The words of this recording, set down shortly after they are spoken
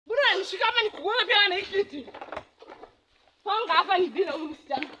nishika hapa nikuona pia na hiki. Songa hapa ni bila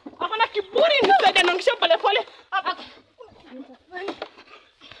msichana. Hapa na kiburi nisaidie naongesha pole pole. Hapa.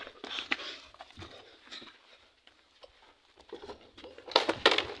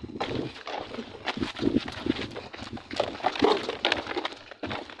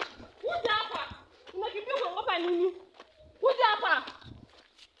 Kuja hapa. Unakimbia kuogopa nini? Kuja hapa.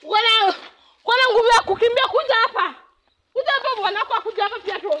 Kuna nguvu ya kukimbia, kuja hapa. Kuja hapa bwanako akuja hapa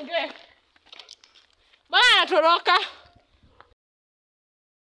pia tuongee. Bwana anatoroka.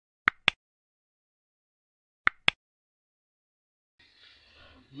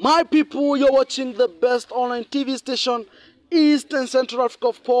 My people, you're watching the best online TV station, East and Central Africa,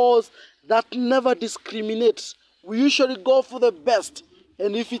 of course, that never discriminates. We usually go for the best.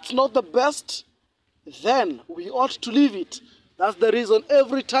 And if it's not the best, then we ought to leave it. That's the reason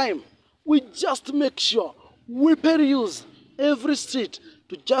every time we just make sure we peruse every street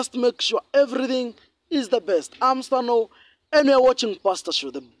to just make sure everything is the best. I'm Stano and you're watching Pastor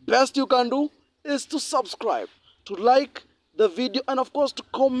Show. The best you can do is to subscribe, to like the video, and of course to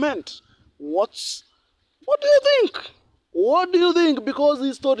comment. What do you think? What do you think? Because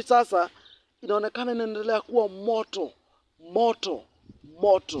this story sasa inaonekana inaendelea kuwa moto.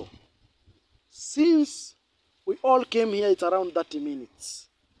 Since we all came here, it's around 30 minutes.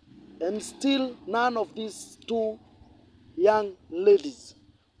 And still none of these two young ladies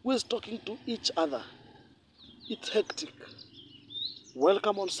who is talking to each other. It's hectic.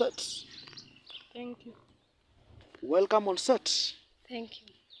 Welcome on set. Thank you. Welcome on set. Thank you.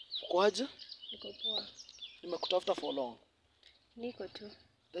 Kwaje? Niko poa. Nimekutafuta for long. Niko tu.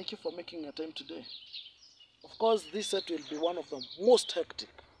 Thank you for making your time today. Of course, this set will be one of the most hectic.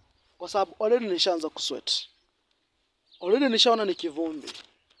 Kwa sababu already nishaanza kusweat. Already nishaona ni kivumbi.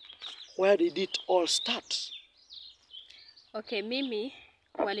 Where did it all start? Okay, mimi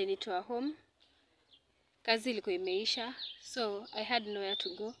walinitoa home. Kazi ilikuwa imeisha, so I had nowhere to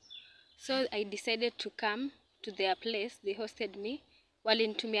go. So I decided to come to their place. They hosted me.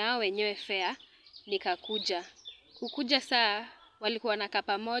 Walinitumia hao wenyewe fare, nikakuja. Kukuja saa walikuwa wanakaa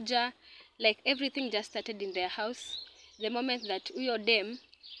pamoja, like everything just started in their house. The moment that huyo dem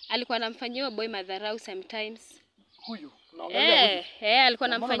alikuwa anamfanyia boy madharau sometimes. Huyu unaongelea huyu? Alikuwa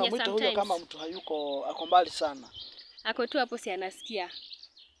anamfanyia sometimes. Huyu kama mtu hayuko ako mbali sana. Ako tu hapo si anasikia.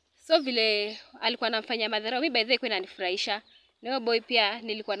 So vile alikuwa anamfanyia madharau, mimi by the way inanifurahisha. Neo boy pia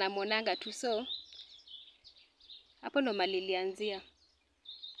nilikuwa namuonanga tu, so hapo ndo mali ilianzia.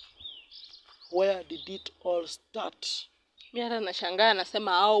 Where did it all start? Mimi hata nashangaa,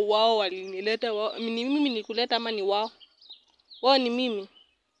 nasema hao wao walinileta, wao ni mimi nikuleta ama ni wao? Wao ni mimi.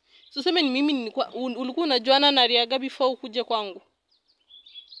 Usiseme ni mimi nilikuwa, ulikuwa unajuana na Riaga before ukuje kwangu.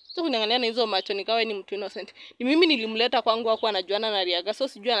 Sio kuniangalia na hizo macho nikawa ni mtu innocent. Ni mimi nilimleta kwangu, hakuwa anajuana na Riaga. So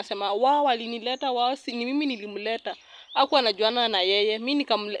sijui anasema wao walinileta, wao si ni mimi nilimleta. Hakuwa anajuana na yeye. Mimi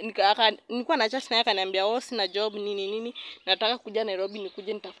nilikuwa na chat naye akaniambia wao sina job nini. Nataka kuja Nairobi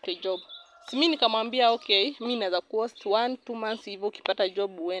nikuje nitafute job. Si mimi nikamwambia okay, mimi naweza cost 1-2 months hivyo ukipata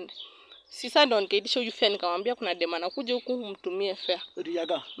job uende. Sasa ndo nikaitisha huyu fare, nikamwambia kuna dema nakuja huku umtumie fare.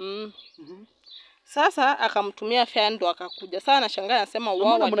 Riaga. Sasa akamtumia fare ndo akakuja. Sasa nashangaa anasema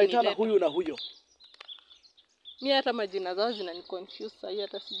wao wanaitana huyu na huyo. Mimi hata majina zao zinaniconfuse sasa,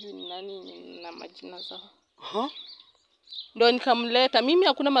 hata sijui ni nani na majina zao. Ndo nikamleta. Mimi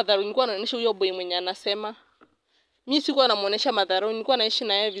hakuna madhara nilikuwa naonyesha huyo boy mwenye anasema. Mimi sikuwa namuonesha madhara, nilikuwa naishi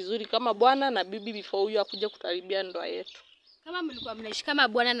na yeye vizuri kama bwana na bibi before huyo akuja kutaribia ndoa yetu. Kama mlikuwa mnaishi kama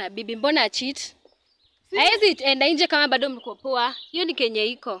bwana na bibi, mbona cheat? Haizi enda nje kama bado mko poa. Hiyo ni Kenya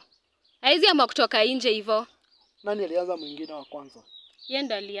iko. Haizi ama kutoka nje hivyo. Nani alianza mwingine wa kwanza? Yeye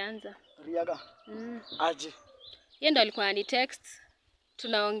ndo alianza. Riaga. Aje. Yeye ndo alikuwa ani text.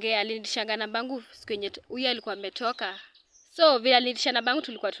 Tunaongea, alinishangaa namba yangu siku yenye huyu alikuwa ametoka. So vile alinishangaa namba yangu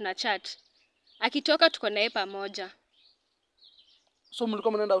tulikuwa tuna chat. Akitoka tuko naye pamoja. So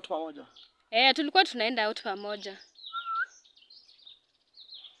mlikuwa mnaenda out pamoja? Tulikuwa tunaenda out pamoja.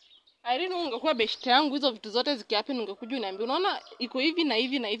 Irene, ungekuwa best yangu hizo vitu zote zikiapi ungekuja uniambia unaona iko hivi na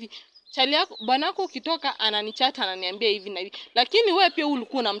hivi na hivi. Chali yako bwanako ukitoka ananichata ananiambia hivi na hivi. Lakini wewe pia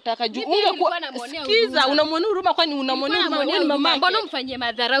ulikuwa unamtaka juu ungekuwa sikiza unamwona huruma, kwani unamwona huruma wewe ni mama. Mbona umfanyie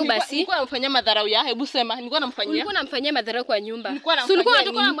madharau basi? Nilikuwa namfanyia madharau ya hebu sema nilikuwa namfanyia. Ulikuwa namfanyia madharau kwa nyumba. Si ulikuwa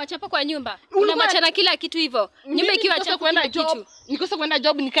unatoka na mwachapo kwa nyumba. Unamwachana kila kitu hivyo. Nyumba ikiwa chafu kwenda job. Nikosa kwenda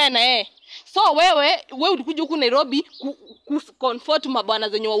job nikae na yeye. So wewe ulikuja huku Nairobi comfort mabwana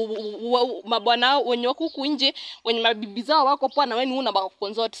zenye mabwana wenye wako huku nje wenye mabibi zao wako poa na wewe ni una baka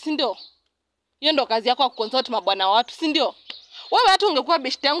consort, si ndio? Hiyo ndo kazi yako ya consort mabwana watu, si ndio? Wewe hata ungekuwa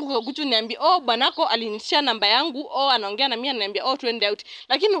best yangu ungekuja uniambie bwanako alinitisha namba yangu, anaongea na mimi ananiambia twende out.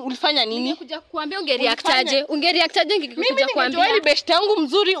 Lakini ulifanya nini? Ningekuja kuambia ungereactaje? Ungereactaje ningekuja kuambia? Mimi ni best yangu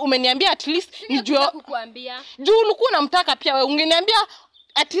mzuri, umeniambia at least nijue kukuambia. Juu ulikuwa unamtaka pia wewe, ungeniambia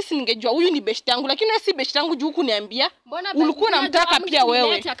at least ningejua huyu ni best yangu, lakini wewe si best yangu juu kuniambia. Ulikuwa unamtaka pia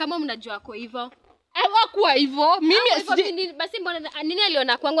wewe. Hata kama mnajua kwa hivyo. Hawakuwa hivyo. Mimi basi mbona nini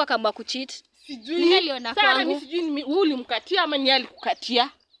aliona kwangu akaamua kucheat? Sijui. Nini aliona kwangu? Mimi sijui wewe ulimkatia ama ni alikukatia.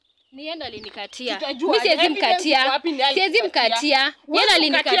 Ni yeye ndo alinikatia. Mimi siwezi mkatia. Siwezi mkatia. Yeye ndo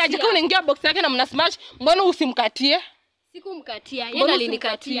alinikatia. Kama unaingia box yake na mna smash, mbona usimkatie? Sikumkatia. Yeye ndo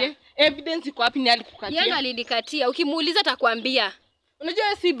alinikatia. Evidence iko wapi ni alikukatia? Yeye ndo alinikatia. Ukimuuliza atakwambia.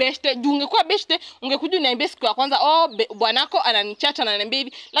 Unajua si best, juu ungekuwa best ungekuja uniambia siku ya kwanza bwanako ananichata na ananiambia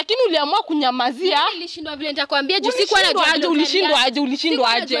hivi, lakini uliamua kunyamazia. Mimi nilishindwa vile nitakwambia juu sikuwa najua vile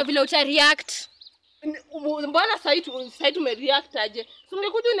ulishindwa aje vile utareact. Mbona sasa tumereact aje? Si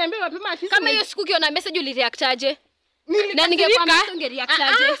ungekuja uniambia mapema ati kama hiyo siku ukiona message ulireact aje? Na ningekwambia ungereact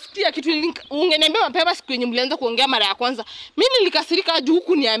aje? Sikia kitu ungeniambia mapema siku yenye mlianza kuongea mara ya kwanza. Mimi nilikasirika juu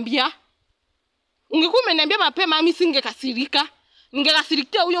kuniambia. Ungekuwa umeniambia mapema mimi singekasirika.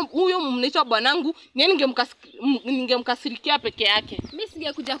 Ningekasirikia huyo mnaitwa bwanangu, ningemkasirikia peke yake. Mimi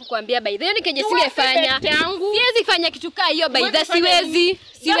singekuja kukuambia by the way nikeje singefanya. Siwezi fanya kitu kama hiyo by the siwezi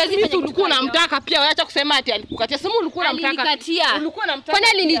fanya kitu. Ulikuwa unamtaka pia, acha kusema ati alikukatia. Sema ulikuwa unamtaka. Ulikuwa unamtaka. Kwani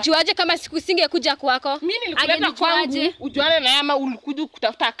alinijuaje kama siku singekuja kwako? Mimi nilikuleta kwangu ujuane na yama ulikuja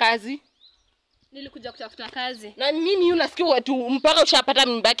kutafuta kazi. Nilikuja kutafuta kazi. Na nini unasikia watu mpaka ushapata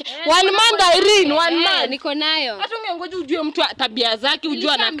mimba yake? One man Irene, one man. Niko nayo. Hata ungengoja ujue mtu tabia zake,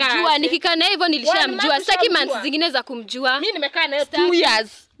 ujue anakaa. Nikikaa na hivyo nilishamjua. Sitaki months zingine za kumjua. Mimi nimekaa naye 2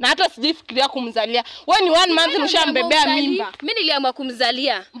 years. Na hata sijifikiria kumzalia. Wewe ni 1 month umshambebea mimba. Mimi niliamua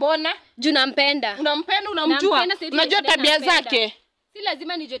kumzalia. Mbona? Juu nampenda. Unampenda, unamjua. Unajua tabia zake. Si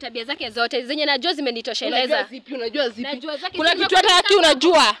lazima nijue tabia zake zote. Zenye najua zimenitosheleza. Unajua zipi? Najua zake. Kuna kitu hata yake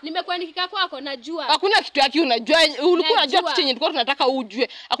unajua. Nimekuwa nikikaa kwako najua. Hakuna kitu yake unajua. Ulikuwa unajua kitu chenye tulikuwa tunataka ujue.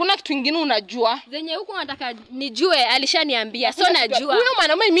 Hakuna kitu kingine unajua. Zenye huko nataka nijue alishaniambia. So najua. Huyo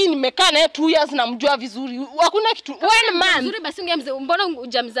mwanamume mimi nimekaa naye 2 years namjua vizuri. Hakuna kitu. One man. Vizuri basi mbona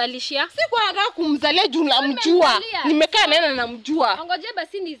hujamzalishia? Sikuwa nataka kumzalia juu namjua. Nimekaa naye na namjua. Ngoje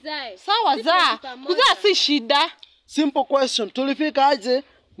basi nizae. Sawa za. Kuzaa si shida. Simple question. Tulifika aje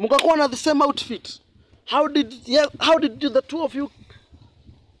mkakuwa na the same outfit? How did the two of you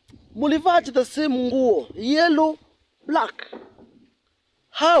mulivaa the same nguo? Yellow, black.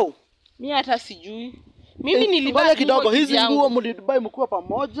 How? Mimi hata sijui. Mimi nilivaa kidogo hizi nguo mlibai mkiwa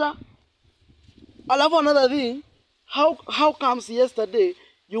pamoja. Alafu another thing, how comes yesterday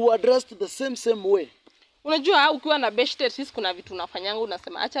you were dressed the same way? Unajua ukiwa na beshte sisi kuna vitu unafanyanga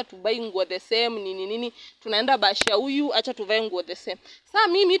unasema acha tubai nguo the same nini tunaenda bashia huyu acha tuvae nguo the same. Sasa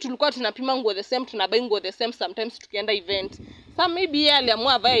mimi tulikuwa tunapima nguo the same, tunabai nguo the same sometimes tukienda event. Sasa maybe yeye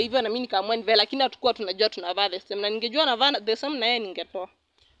aliamua vae hivyo na mimi nikaamua nivae, lakini hatakuwa tunajua tunavaa the same. Na ningejua navaa the same na yeye ningetoa.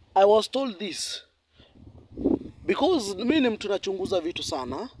 I was told this because mimi ni mtu nachunguza vitu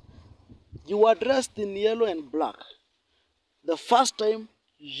sana. You were dressed in yellow and black. The first time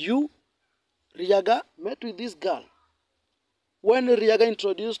Riaga met with this girl. When Riaga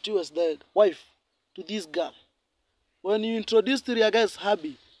introduced you as the wife to this girl. When you introduced Riaga as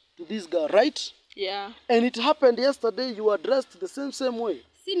hubby to this girl, right? Yeah. And it happened yesterday you were dressed the same way.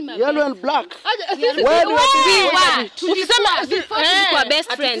 Yellow and black. Tulikuwa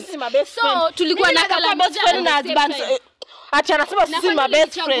best friends. So tulikuwa na kala best friend na husband. Acha nasema sisi ni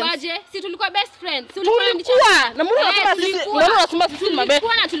best friends. Si tulikuwa best friends. Tulikuwa na mbona unasema sisi ni best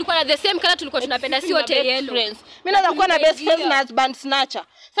friends? Tulikuwa na the same color, tulikuwa tunapenda si wote yellow. Mimi naweza kuwa na best friends na husband Snatcher.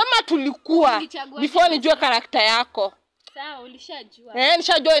 Sema tulikuwa before nijue character yako. Sawa ulishajua.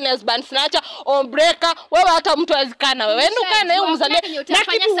 Nishajua ni husband Snatcher, breaker. Wewe hata mtu azikana wewe. Endo kana yeye umzalie. Na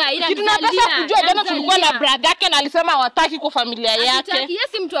kitu tunapaswa kujua jana tulikuwa na brother yake na alisema hawataki kwa familia yake. Hataki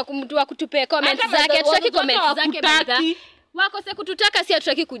yesi mtu wa kutupea comments zake, hataki comments zake baba. Wako sasa kututaka si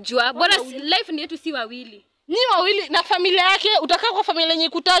hatutaki kujua. Bora life ni yetu si wawili. Ni wawili na familia yake utakaa kwa familia yenye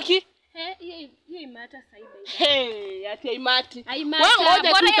kutaki. Hiyo imata saiba. Ati imati.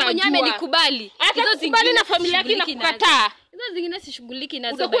 Bora yeye mwenyewe amenikubali. Hizo zingine na familia yake na kukataa. Hizo zingine sishughuliki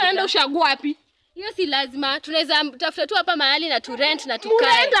nazo. Utakuwa enda ushagua wapi? Hiyo si lazima. Tunaweza tafuta tu hapa mahali na tu rent na tukae.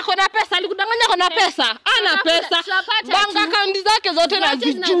 Unaenda kona pesa, alikudanganya kona pesa. Ana pesa. Bank account zake zote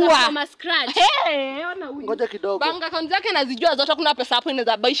nazijua. Ona huyu. Ngoja kidogo. Bank account zake nazijua zote, kuna pesa hapo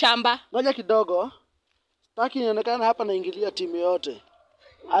inaweza buy shamba. Ngoja kidogo. Sitaki nionekane hapa naingilia timu yote.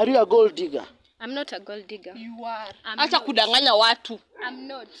 Are you a gold digger? I'm not a gold digger. You are. Acha kudanganya watu. I'm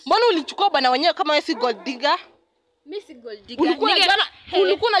not. Mbona ulichukua bwana wenyewe kama wewe si gold digger? Mimi si gold digger.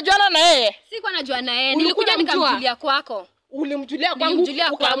 Ulikuwa unajuana na yeye? Sikuwa najua na yeye. Nilikuja nikamjulia kwako. Ulimjulia kwangu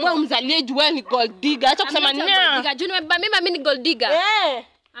ukaamua umzalie jua ni gold digger. Acha kusema nya. Juu nimebeba mimi ni gold digger.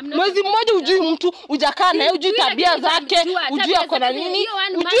 Mwezi mmoja ujui mtu, ujakaa naye, ujui tabia zake, ujui ako na nini,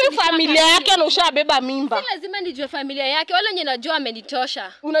 ujui familia yake na ushabeba mimba. Si lazima nijue familia yake, wala wenye najua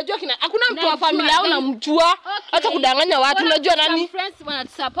amenitosha. Unajua hakuna mtu wa familia yao unamjua. Acha kudanganya watu, unajua nani? Some friends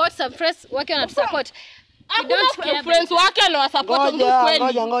wanatusupport, some friends wake wanatusupport. Hakuna friends wake anawasupport ndio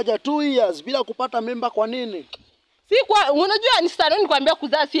kweli. Ngoja 2 years bila kupata mimba kwa nini? Si kwa unajua ni sana nikwambia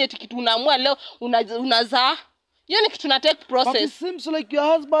kuzaa si eti kitu unaamua leo unazaa. Hiyo ni kitu na take process. But it seems like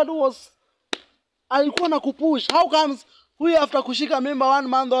your husband was alikuwa na kupush. How comes huyu after kushika mimba 1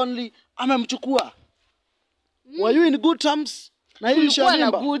 month only amemchukua? Were you in good terms? Na hiyo shamba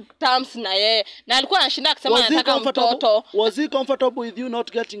na good terms na yeye. Na alikuwa anashinda akisema anataka mtoto. Was he comfortable with you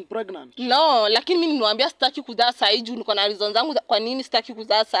not getting pregnant? No, lakini mimi niwaambia sitaki kuzaa saa hii juu niko na reason zangu kwa nini sitaki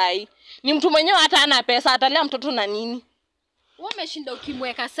kuzaa saa hii. Ni mtu mwenyewe hata hana pesa, atalea mtoto na nini? Wewe umeshinda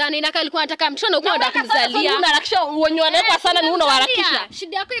ukimweka sana. Inaka alikuwa anataka mtoto na uko unataka kumzalia. Unaharakisha wenyewe wanaweka sana ni unaharakisha.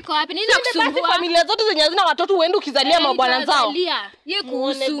 Shida yako iko wapi? Nini nakusumbua? Familia zote zenye hazina watoto uende ukizalia mabwana zao. Yeye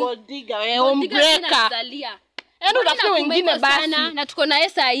kuhusu gold digger wewe umbreka. Endo utafute wengine basi. Na tuko na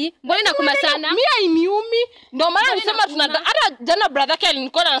Esa hii. Mbona nakuma sana? Mimi hainiumi. Ndio maana nilisema tunataka hata jana brother yake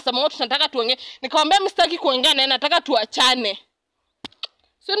alinikola anasema tunataka tuongee. Nikamwambia mimi sitaki kuongea naye, nataka tuachane.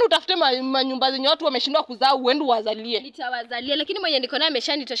 Sio ndio utafute manyumba zenye watu wameshindwa kuzaa uende uwazalie. Nitawazalia lakini mwenye niko naye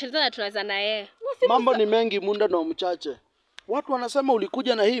ameshanitosheleza na tunaweza na yeye. Mambo ni mengi muda na mchache. Watu wanasema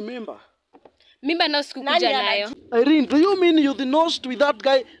ulikuja na hii mimba. Mimba nao sikukuja nayo. Irene, do you mean you divorced with that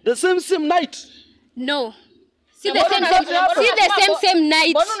guy the same night? No. See the same night.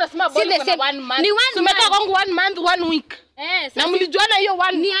 Mbona unasema bado kuna 1 month? Ni 1 month. Tumeka kwangu 1 month 1 week. Na mlijuana hiyo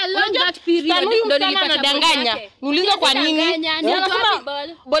 1 ni along that period ndio nilipata danganya. Niulize kwa nini? Ninasema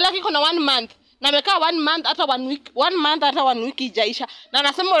bola yake iko na 1 month. Na amekaa 1 month hata 1 week. 1 month hata 1 week ijaisha. Na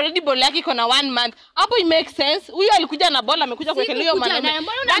anasema already bola yake iko na 1 month. Hapo it makes sense. Huyo alikuja na bola amekuja kuwekelea hiyo maneno.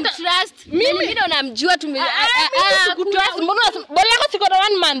 Mbona unamtrust? Mimi ndio namjua kutrust. Mbona bola yako siko na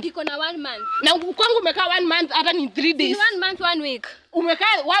 1 month? Iko na 1 month. Na kwangu umekaa 1 month hata ni 3 days. 1 month 1 week.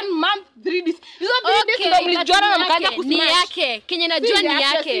 Umekaa 1 month 3 days. Hizo 3 days ndio mlijuana na mkaanza kusmash. Ni yake. Kenye najua ni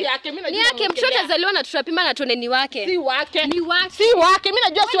yake. Ni yake mtoto azaliwa na tutapima na tuone ni wake. Si wake. Ni wake. Si wake. Mimi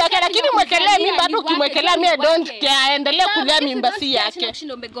najua si wake lakini mwekelee mimba hata ukimwekelea mimi don't care. Endelea kulea mimba si yake.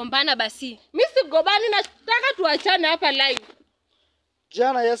 Ndio umegombana basi. Mimi sigombani nataka tuachane hapa live.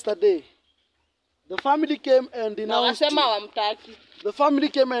 Jana yesterday the family came and denounced. Wasema wamtaki. The family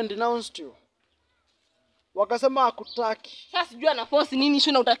came and denounced you. Wakasema hakutaki. Sasa sijui ana force nini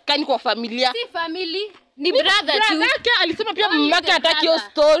issue na utakani kwa familia. Si family, ni brother tu. Brother yake alisema pia mmake hataki hiyo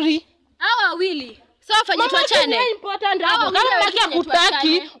story. Hao wawili. Sasa fanye tuachane. Kama mmake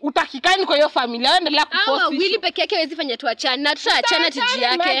hakutaki, utakikani kwa hiyo familia. Endelea kuforce. Hao wawili peke yake hawezi fanya tuachane. Na tutaachana tiji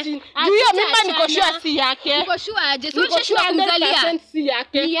yake. Juu hiyo mimba niko sure si yake. Niko sure aje. Sio shida kumzalia. Si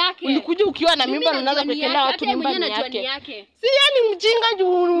yake. Ulikuja ukiwa na mimba unaanza kuekelea watu mimba ni yake. Si yani mjinga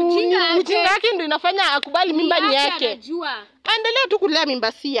juu mjinga yake ndio inafanya akubali mimba ni yake. Anajua. Endelea tu kulea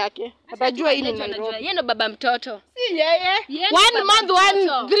mimba si yake. Atajua hii ni Nairobi. Yeye ndo baba mtoto. Si yeye. 1 month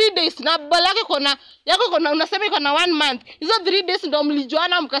 3 days na baba yake kona yako kona unasema iko na 1 month. Hizo 3 days ndio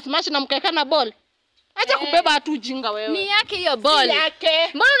mlijuana mkasmash na mkaekana ball. Acha kubeba tu ujinga wewe. Ni yake hiyo ball. Si yake.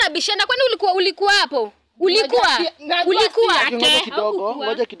 Mbona unabishana kwani ulikuwa hapo? Ulikuwa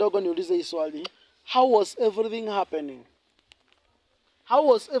ngoja kidogo niulize hii swali. How was everything happening? How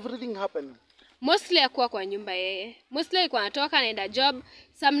was everything happening? Mostly alikuwa kwa nyumba yeye. Mostly alikuwa anatoka anaenda job.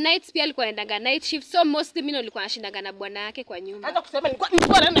 Some nights pia alikuwa anaenda night shift. So mostly mimi nilikuwa nashindaga na bwana yake kwa nyumba. Hata kusema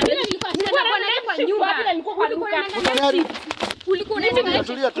nilikuwa naenda na bwana yake kwa nyumba. Nilikuwa kwa duka. Ulikuwa unaenda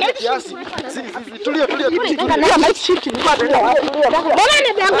tulia kiasi. Tulia. Nilikuwa night shift nilikuwa naenda. Mbona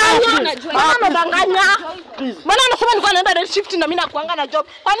anadanganya? Mbona anasema nilikuwa naenda night shift na mimi nakuanga na job.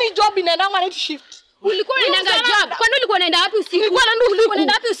 Kwani job inaendanga night shift? Ulikuwa unaenda job. Kwani ulikuwa unaenda wapi usiku?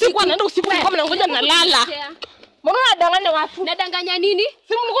 Nilikuwa naenda usiku kama nangoja nalala. Mbona unadanganya watu? Nadanganya nini?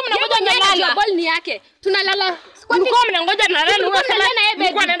 Si mlikuwa mnangoja nalala. Ball ni yake. Tunalala. Mlikuwa mnangoja nalala unasema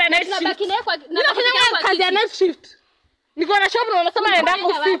nilikuwa naenda night shift. Tunabaki naye kwa kazi ya night shift. Nilikuwa na shop na unasema naenda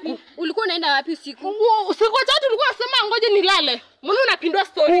usiku. Ulikuwa unaenda wapi usiku? Usiku tatu ulikuwa unasema ngoje nilale. Mbona unapindua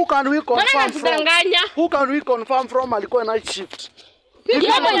story? Who can we confirm from alikuwa night shift?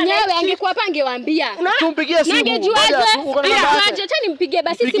 Yeye mwenyewe angekuwa hapa angewaambia. Tumpigie simu. Ningejuaje? Acha nimpigie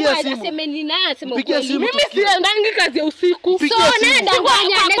basi simu aseme ni nani aseme ukweli. Mimi siendangi kazi ya usiku. So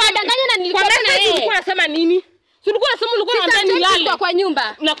nadanganya na nilikuwa na yeye. Ulikuwa unasema nini? Ulikuwa unasema ulikuwa unataka nilale kwa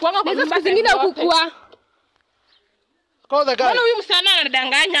nyumba. Na kuanga kwa nyumba zingine ukukua. Call the guy. Mbona huyu msichana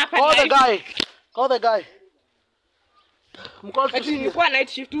anadanganya hapa? Call the guy. Call the guy. Mcall. Ati nilikuwa night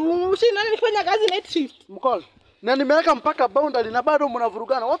shift. Nani nifanya kazi night shift? Mcall. Na nimeweka mpaka boundary na bado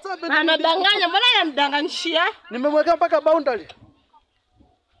mnavurugana. What's happening? Anadanganya, mbona anamdanganyishia? Nimemweka mpaka boundary.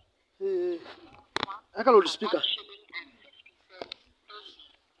 Aka loud speaker.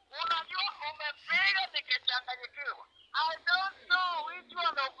 I don't know which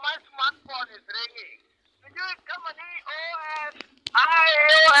one of my smartphone is ringing. Did you come on iOS?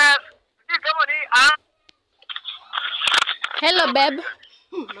 Did you come on Hello babe.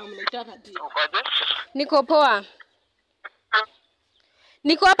 Niko poa.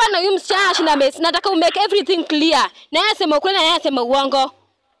 Niko hapa na huyu msichana ashinda mess. Nataka umake everything clear. Na yeye asema ukweli na yeye asema uongo.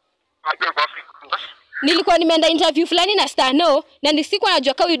 Nilikuwa nimeenda interview fulani na Stano na nisikuwa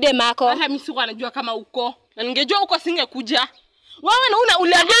najua kama yude mako. Hata mimi sikuwa najua kama uko. Na ningejua uko singekuja. Wewe na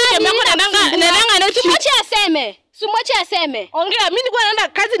uliambia yako naendanga night shift. Simwache aseme. Simwache aseme. Ongea, mimi nilikuwa naenda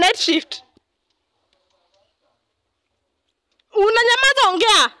kazi night shift. Unanyamaza,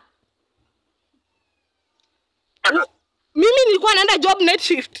 ongea. Mimi nilikuwa naenda job night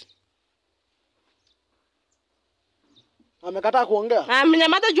shift. Amekataa kuongea.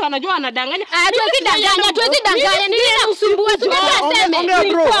 Amenyamaza juu anajua anadanganya. Tuwezi danganya. Nini nakusumbua? Simwache aseme. Ongea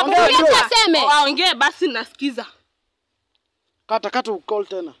aseme. Ongea basi nasikiza. Kata ukol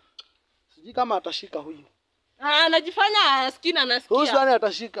tena. Sijui kama atashika huyu. Anajifanya asikii na nasikia. Huyu nani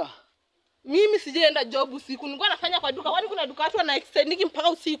atashika? Mimi sijaenda job usiku. Nilikuwa nafanya kwa duka. Kwani kuna duka watu wana extending mpaka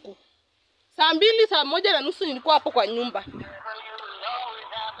usiku. Saa 2, saa 1:30 nilikuwa hapo kwa nyumba.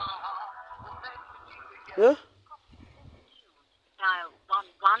 Dial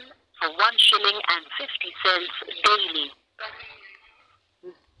 11 for 1 shilling and 50 cents daily.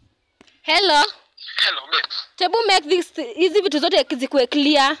 Hello. Hello, mate. Tebu make this hizi vitu zote zikuwe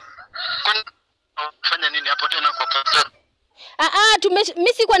clear. Fanya nini hapo tena kwa pasta?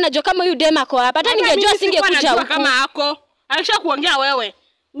 Mimi sikuwa najua kama huyu dema kwa hapa. Hata ningejua singekuja huko. Kama hako. Alisha kuongea wewe.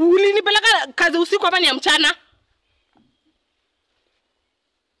 Ulinipeleka kazi usiku hapa ni ya mchana.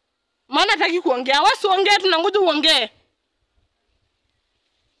 Maana hataki kuongea. Wewe usiongee, tunangoja uongee.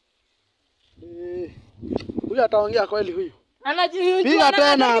 Huyu ataongea kweli huyu. Piga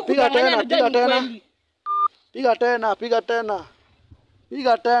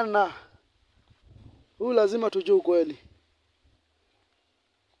tena. Huyu lazima tujue ukweli.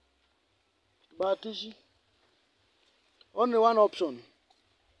 Batishi. Only one option.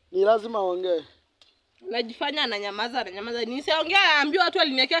 Ni lazima aongee. Najifanya ananyamaza. Nisiongea, aambiwa watu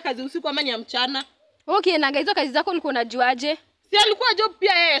aliniwekea kazi usiku ama ni ya mchana. Okay, na hizo kazi zako ulikuwa unajuaje? Si alikuwa job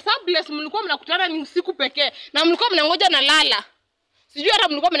pia yeye. Subless mlikuwa mnakutana ni usiku pekee na mlikuwa mnangoja na lala. Sijui hata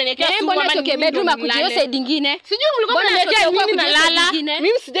mlikuwa mnaniwekea sumu ama ni bedroom akuje side nyingine. Sijui mlikuwa mnaniwekea nini na lala.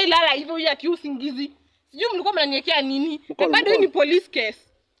 Mimi sijai lala hivyo ya usingizi. Sijui mlikuwa mnaniwekea nini. Bado ni police case.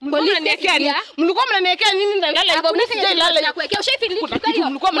 Mlikuwa mnaniwekea nini na lala hivyo. Mimi sijai lala hivyo.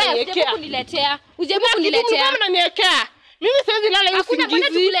 Mlikuwa mnaniwekea. Ujaribu kuniletea. Mlikuwa mnaniwekea. Mimi siwezi lala hiyo usingizi. Hakuna mbona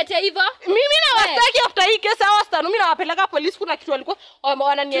tukuletea hivyo? Mimi na wastaki after hii kesa hawastano. Mimi nawapeleka polisi, kuna kitu walikuwa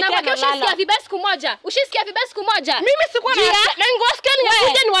wananiwekea na lala. Unasikia vibaya siku moja? Ushisikia vibaya siku moja? Mimi sikuwa na ngosikia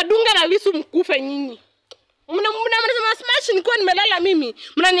nikuja niwadunge na lisu mkufe nyinyi. Mnasema smash nilikuwa nimelala mimi.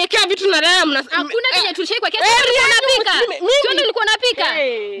 Mnaniwekea vitu na lala hakuna kenye tulishai kwa kesi unapika. Sio ndio ulikuwa unapika?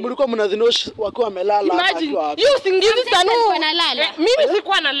 Mlikuwa mnadhinosh wakiwa wamelala akiwa hapo. Hiyo usingizi sana. Mimi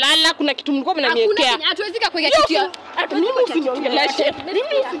sikuwa nalala, kuna kitu mlikuwa mnaniwekea. Hatuwezi kuweka kitu. Mimi usiniongeleshe. Mimi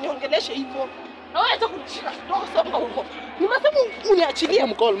usiniongeleshe hivyo. Na wewe utakunishika kidogo songa huko. Nimesema uniachilie.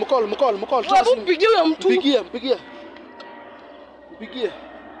 Mcall. Wewe mpigie huyo mtu. Mpigie.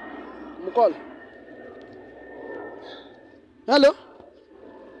 Mcall. Hello.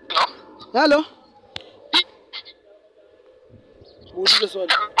 Muulize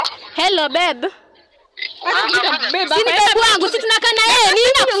swali. Hello babe. Sini babe wangu, si tunakaa na yeye.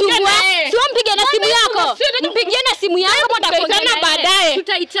 Nini nakusumbua? Sio mpige na simu yako. Mpigie na simu yako tutaitana baadaye.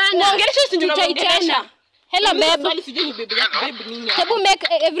 Tutaitana. Muongeleshe si ndio tutaitana. Hello babe. Swali sijui ni babe nini. Hebu make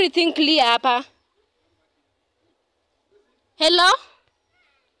everything clear hapa. Hello?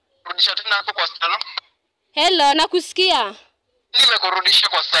 Rudisha tena hapo kwa Stano. Hello, nakusikia. Nimekurudisha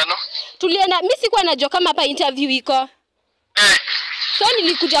kwa Stano. Tulienda, mimi sikuwa najua kama hapa interview iko. So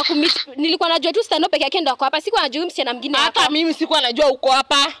nilikuwa najua tu Stano peke yake ndo kwa hapa. Sikuwa najua msichana mwingine hapa. Hata mimi sikuwa najua uko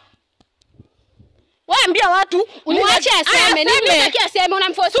hapa. Waambia watu, muache aseme. Nini unataka aseme?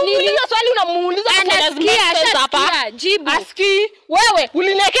 Unamforce nini? Unamuuliza swali unamuuliza kwa lazima hapa. Jibu. Aski, wewe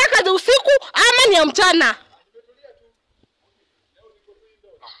uliniwekea kazi usiku ama ni ya mchana?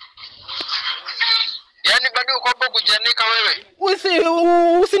 Yaani bado uko hapo kujanika wewe.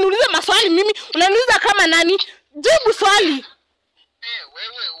 Usiniulize maswali mimi, unaniuliza kama nani? Jibu swali.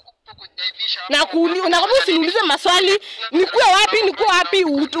 Wewe uko kujaivisha hapa. Na unakwambia usiniulize maswali. Nikuwa wapi?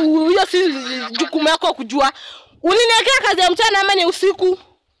 Hiyo si jukumu yako kujua. Uliniwekea kazi ya mchana ama ni usiku?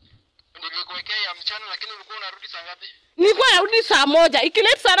 Nilikuwekea ya mchana lakini ulikuwa unarudi saa ngapi? Nilikuwa narudi saa 1.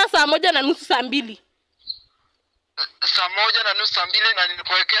 Ikileta sana saa 1:30 saa 2. Saa 1:30 saa 2 na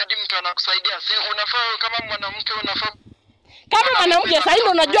nilikuwekea hadi mtu anakusaidia. Si unafaa kama mwanamke unafaa kama mwanamke. Sasa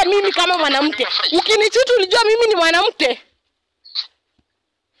ndio unajua mimi kama mwanamke. Ukinichutu ulijua mimi ni mwanamke.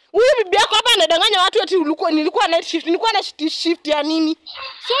 Huyu bibi yako hapa anadanganya watu eti nilikuwa night shift. Nilikuwa na shift ya nini?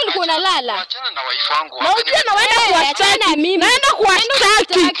 Sio ulikuwa unalala. achana na wife wangu. Na ujia naenda kuwashtaki. Naenda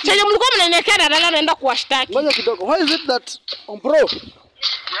kuwashtaki. Chenye mlikuwa mnaniwekea dalala naenda kuwashtaki. Ngoja kidogo. Why is it that bro? Yeah?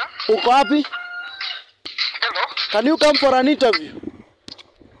 Uko wapi? Hello? Can you come for an interview?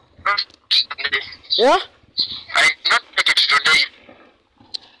 Yeah? I not make it today.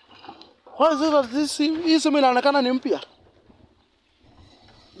 Why is it that hii simu inaonekana ni mpya?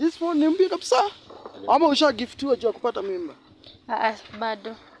 This phone ni mpya kabisa. Ama ushagiftiwa juu ya kupata mimba?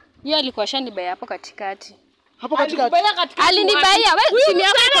 Bado. Yeye alikuwa shanibaya hapo katikati. Hapo katikati. Alinibaya. Wewe simu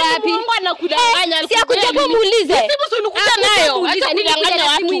yako wapi? Mungu anakudanganya. Si akuja hapo muulize. Simu si ulikuja nayo. Acha kudanganya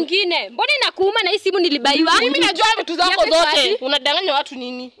watu. Mwingine. Mbona inakuuma na hii simu nilibaiwa? Mimi najua vitu zako zote. Unadanganya watu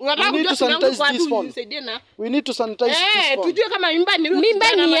nini? Unataka kujua simu yangu kwa watu unisaidie na. We need to sanitize this phone. Tujue kama mimba ni wewe.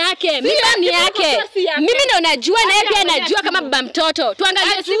 Mimba ni yake. Mimba ni yake. Mimi ndo najua na yeye pia anajua kama baba mtoto.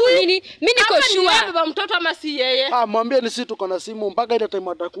 Tuangalie simu nini? Mimi niko sure. Baba mtoto ama si yeye? Mwambie ni sisi tuko na simu mpaka ile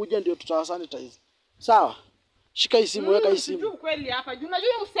time atakuja ndio tutasanitize. Sawa? Shika hii simu, weka hii simu. Sijui kweli hapa.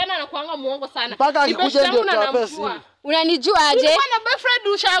 Unajua msichana anakuanga muongo sana. Mpaka akikuja ndio tutapea simu. Unanijua aje? Ulikuwa na boyfriend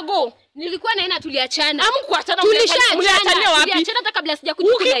ushago. Nilikuwa na yeye na tuliachana. Hamkuachana, Tuliachana wapi? Tuliachana hata kabla sija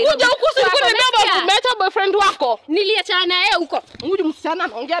kuja huko Nairobi. Ukikuja huko si ulikuwa unaniambia umeacha boyfriend wako. Niliachana na yeye huko. Huyu msichana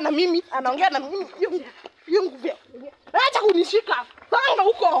anaongea na mimi, Hiyo nguvu. Acha kunishika. Sanga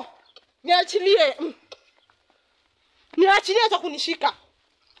huko. Niachilie. Acha kunishika.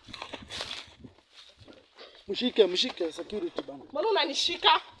 Mshike security bana. Mbona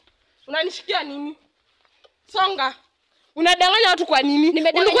unanishika? Unanishikia nini? Songa. Unadanganya watu kwa nini?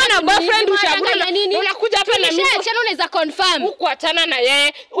 Ulikuwa na boyfriend ushagulia nini? Unakuja hapa na mimi. Achana unaweza confirm. Huko achana na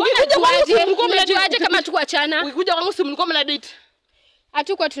yeye. Ukikuja kwangu si mlikuwa mnajuaje kama tuko achana? Ukikuja kwangu si mlikuwa mna date.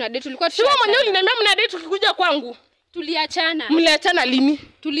 Hatukuwa tuna date, tulikuwa Sio tushachana. mwenyewe uliniambia mna date ukikuja kwangu. Tuliachana. Mliachana lini?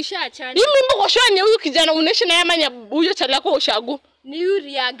 Tulishaachana. Mimi mbona shani huyu kijana unaishi na yeye huyo chali yako ushago. Ni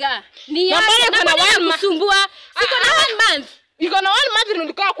Uriaga. Ni Na yake mbona kuna one month kusumbua. Siko na 1 month. Iko na 1 month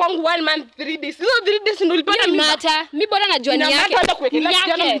nilikaa kwangu 1 month 3 days. Hizo 3 days ndio ulipata Mimi mimba. mata. Mimi bora najua ni yake. Hata kuwekelea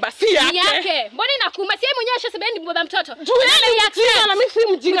kijana mimba si yake. Ni yake. Mbona inakuuma? Si yeye mwenyewe ashasema ni baba mtoto. Juu na mimi si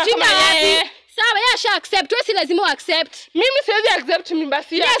mjinga kama yeye. Sawa, yeye asha accept. Wewe si lazima accept. Mimi siwezi accept mimba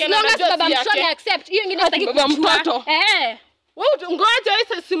si yake na najua baba mtoto accept. Hiyo nyingine sitaki baba kujua. mtoto. Wewe ngoja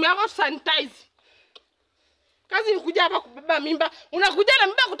hizo simu yako sanitize. Kazi ni kuja hapa kubeba mimba. Unakuja na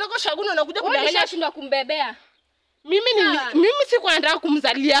mimba kutoka shaguni unakuja kudanganya. Unashindwa kumbebea. Mimi sikuwa nataka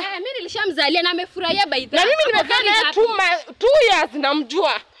kumzalia. Mimi nilishamzalia na amefurahia by the way. Na mimi nimekaa naye 2 years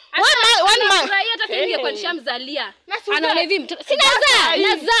namjua. 1 month. Hata mimi ningekuwa nishamzalia. Anaona hivi mtoto.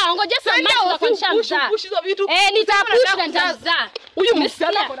 Nazaa. Ngoja samaki na kunishamzaa. Nitapush na nitazaa. Huyu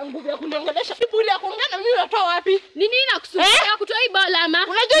msichana ana nguvu ya kuniongelesha. Kiburi ya kuongea na mimi unatoa wapi? Ni nini nakusumbua? Kutoa hii bola ama?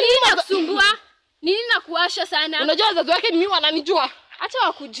 Unajua nini nakusumbua? Nini nakuasha sana? Unajua wazazi wake ni mimi wananijua. Acha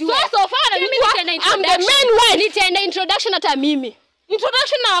wakujua. So far nitaenda introduction hata mimi.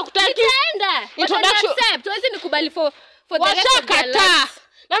 Introduction na wakutaki. Nitaenda. Introduction. Accept. Tuwezi nikubali for the rest of your life.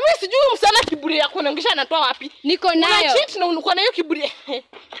 Na mimi sijui msana kiburi ya kuongesha anatoa wapi. Niko nayo. Una cheat na unakuwa na hiyo kiburi.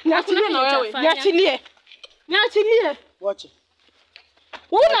 Niachilie na wewe. Niachilie. Wacha.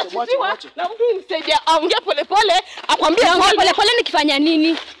 Wewe unachitiwa na mtu unisaidie aongee polepole, akwambie polepole nikifanya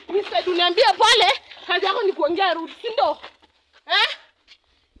nini? Nisaidie uniambie pole, kazi yako ni kuongea rudi, si ndio?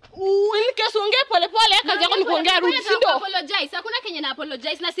 Uinike ongea polepole, kazi yako ni kuongea rudi, si ndio? Apologize. Hakuna Kenya na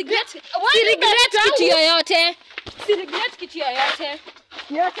apologize na regret kitu yoyote. Regret kitu yoyote.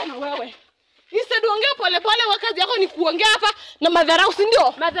 Niache na wewe. Nisaidie ongea polepole, wewe kazi yako ni kuongea hapa na madharau, si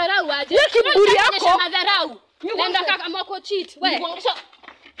ndio? Madharau aje? Ni kiburi yako. Madharau. Nenda kama uko cheat. Wewe.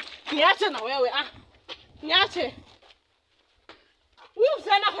 Niache na wewe. Niache. Huyu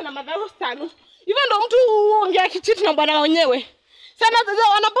msana kana madharau sana. Hivyo ndo mtu ongea kichiti na bwana wenyewe. Sana sasa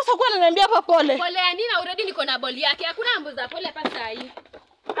wanapaswa kuwa ananiambia hapa pole. Pole ya nini? Already niko na boli yake. Hakuna mambo za pole hapa saa hii.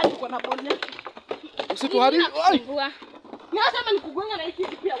 Hadi uko na boli yake. Usituharibu. Niache kama nikugonga na hiki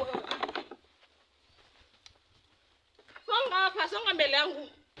pia wewe. Songa hapa, songa mbele yangu.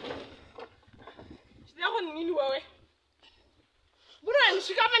 Shida yako ni nini wewe? Bora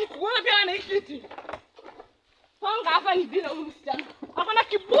nishika hapa nikugonga pia na hiki kiti. Songa hapa ni bila huyu msichana. Hakuna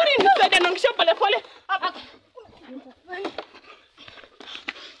kiburi ni sasa anaongesha pole pole. Hapa.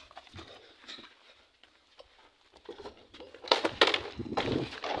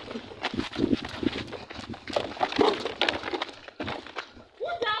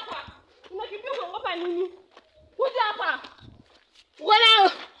 Kuja hapa. Unakimbia kuogopa nini? Kuja hapa.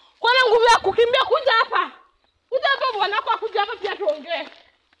 Kuna nguvu ya kukimbia, kuja hapa. Kuja hapa bwana kwa kuja hapa pia tuongee.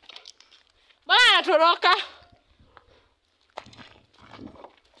 Bana anatoroka.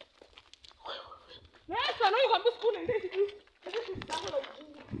 Sasa nani kwambia siku nende hivi?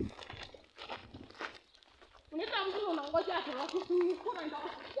 Unita mtu unangoja atoroke tu. Kuna ndio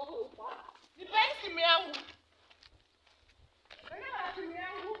kwa. Nipeni simu yangu. Nenda simu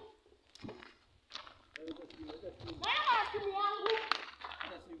yangu. Nenda simu yangu.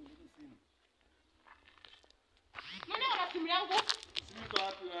 Nani ana simu yangu? Simu kwa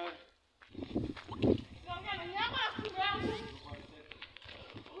wapi wewe? Naongea na nyama na simu yangu.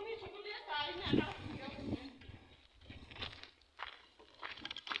 Unichukulie saa hii na simu yangu.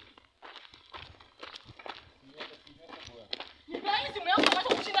 Nipeni simu yangu kama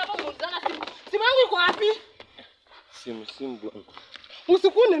kushinda hapo mzana simu. Simu yangu iko wapi? Simu bwana.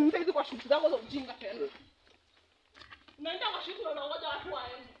 Usikune mpe hizo kwa shughuli zako za ujinga tena. Unaenda kwa shughuli na unangoja watu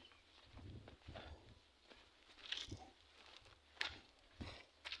waende.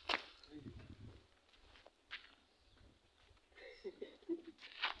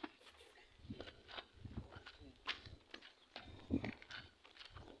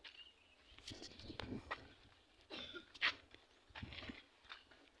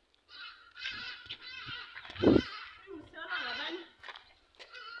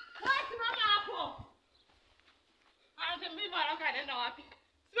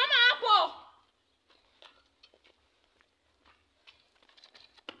 Simama hapo.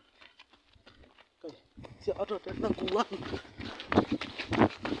 Si watu wataenda kuuana.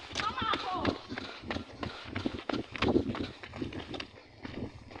 Simama hapo.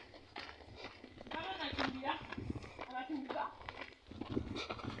 Kama anakimbia. Anakimbia.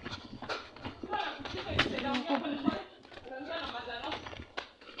 Sio anakushika ile ndio pale pale. Unaanza na madhara.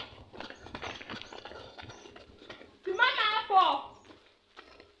 Simama hapo.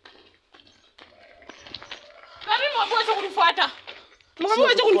 Mwabuache kunifuata.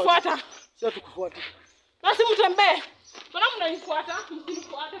 Mwabuache kunifuata. Si atukufuate. Basi mtembee. Mbona mnanifuata?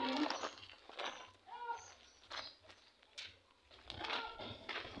 Msinifuate mimi.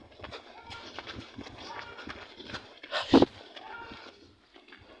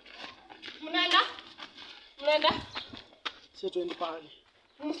 Mnaenda? Si tuende pale.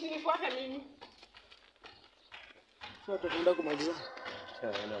 Msinifuate mimi. Sasa tutaenda kumaliza.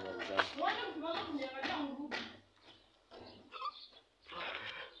 Naenda mwanzo. Mwana msimama kuniangalia nguvu.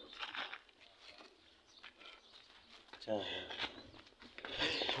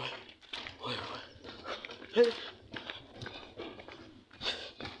 Hey.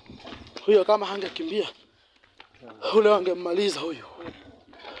 Huyo kama hangekimbia ule wangemmaliza huyo.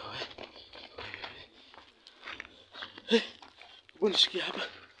 Hey. Unishikia hapa.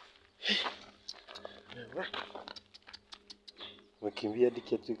 Hey. Mkimbia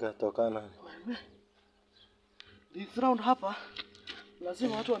diketika tokana. This round hapa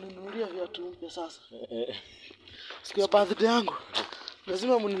lazima watu waninunulie viatu mpya sasa. Siku ya birthday yangu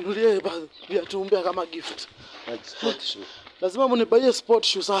lazima mninunulie viatu mpya kama gift. Like sport shoe. Lazima mnibaie sport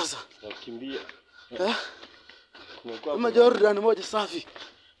shoe sasa. Nakimbia. Kama Jordan moja safi.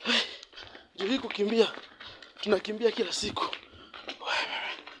 Juu hii kukimbia tunakimbia kila siku.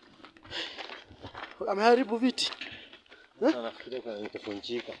 Ameharibu viti. Nafikiria kana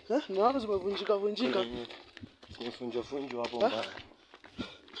nitavunjika. Naona zimevunjika. Funjo hapo mbaya.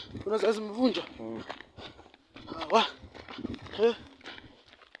 Kuna sasa zimevunja. Wa.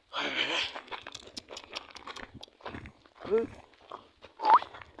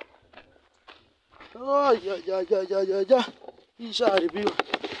 Oh, ya. Hii sharibiwa.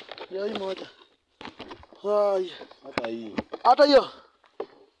 Ya hii moja. Hai. Hata hii. Hata hiyo.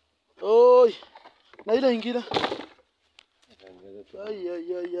 Oi. Na ile nyingine.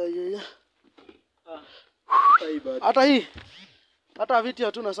 Ai. Hata hii. Hata viti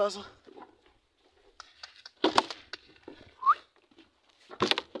hatuna sasa.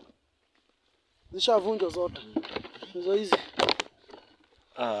 Zishavunjwa zote. Hizo hizi.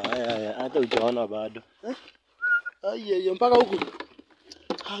 Hata hujaona bado. Ai mpaka huku.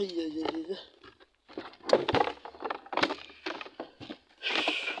 Ai.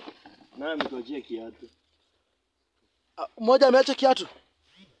 Na mkojea kiatu. Mmoja ameacha kiatu.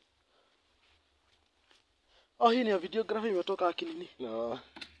 Hii ni ya videography imetoka akinini. No.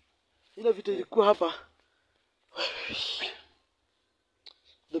 Ile vitu ilikuwa hapa.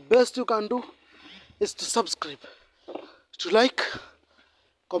 The best you can do is to subscribe, to like,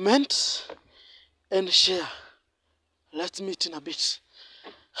 comment, and share. Let's meet in a bit.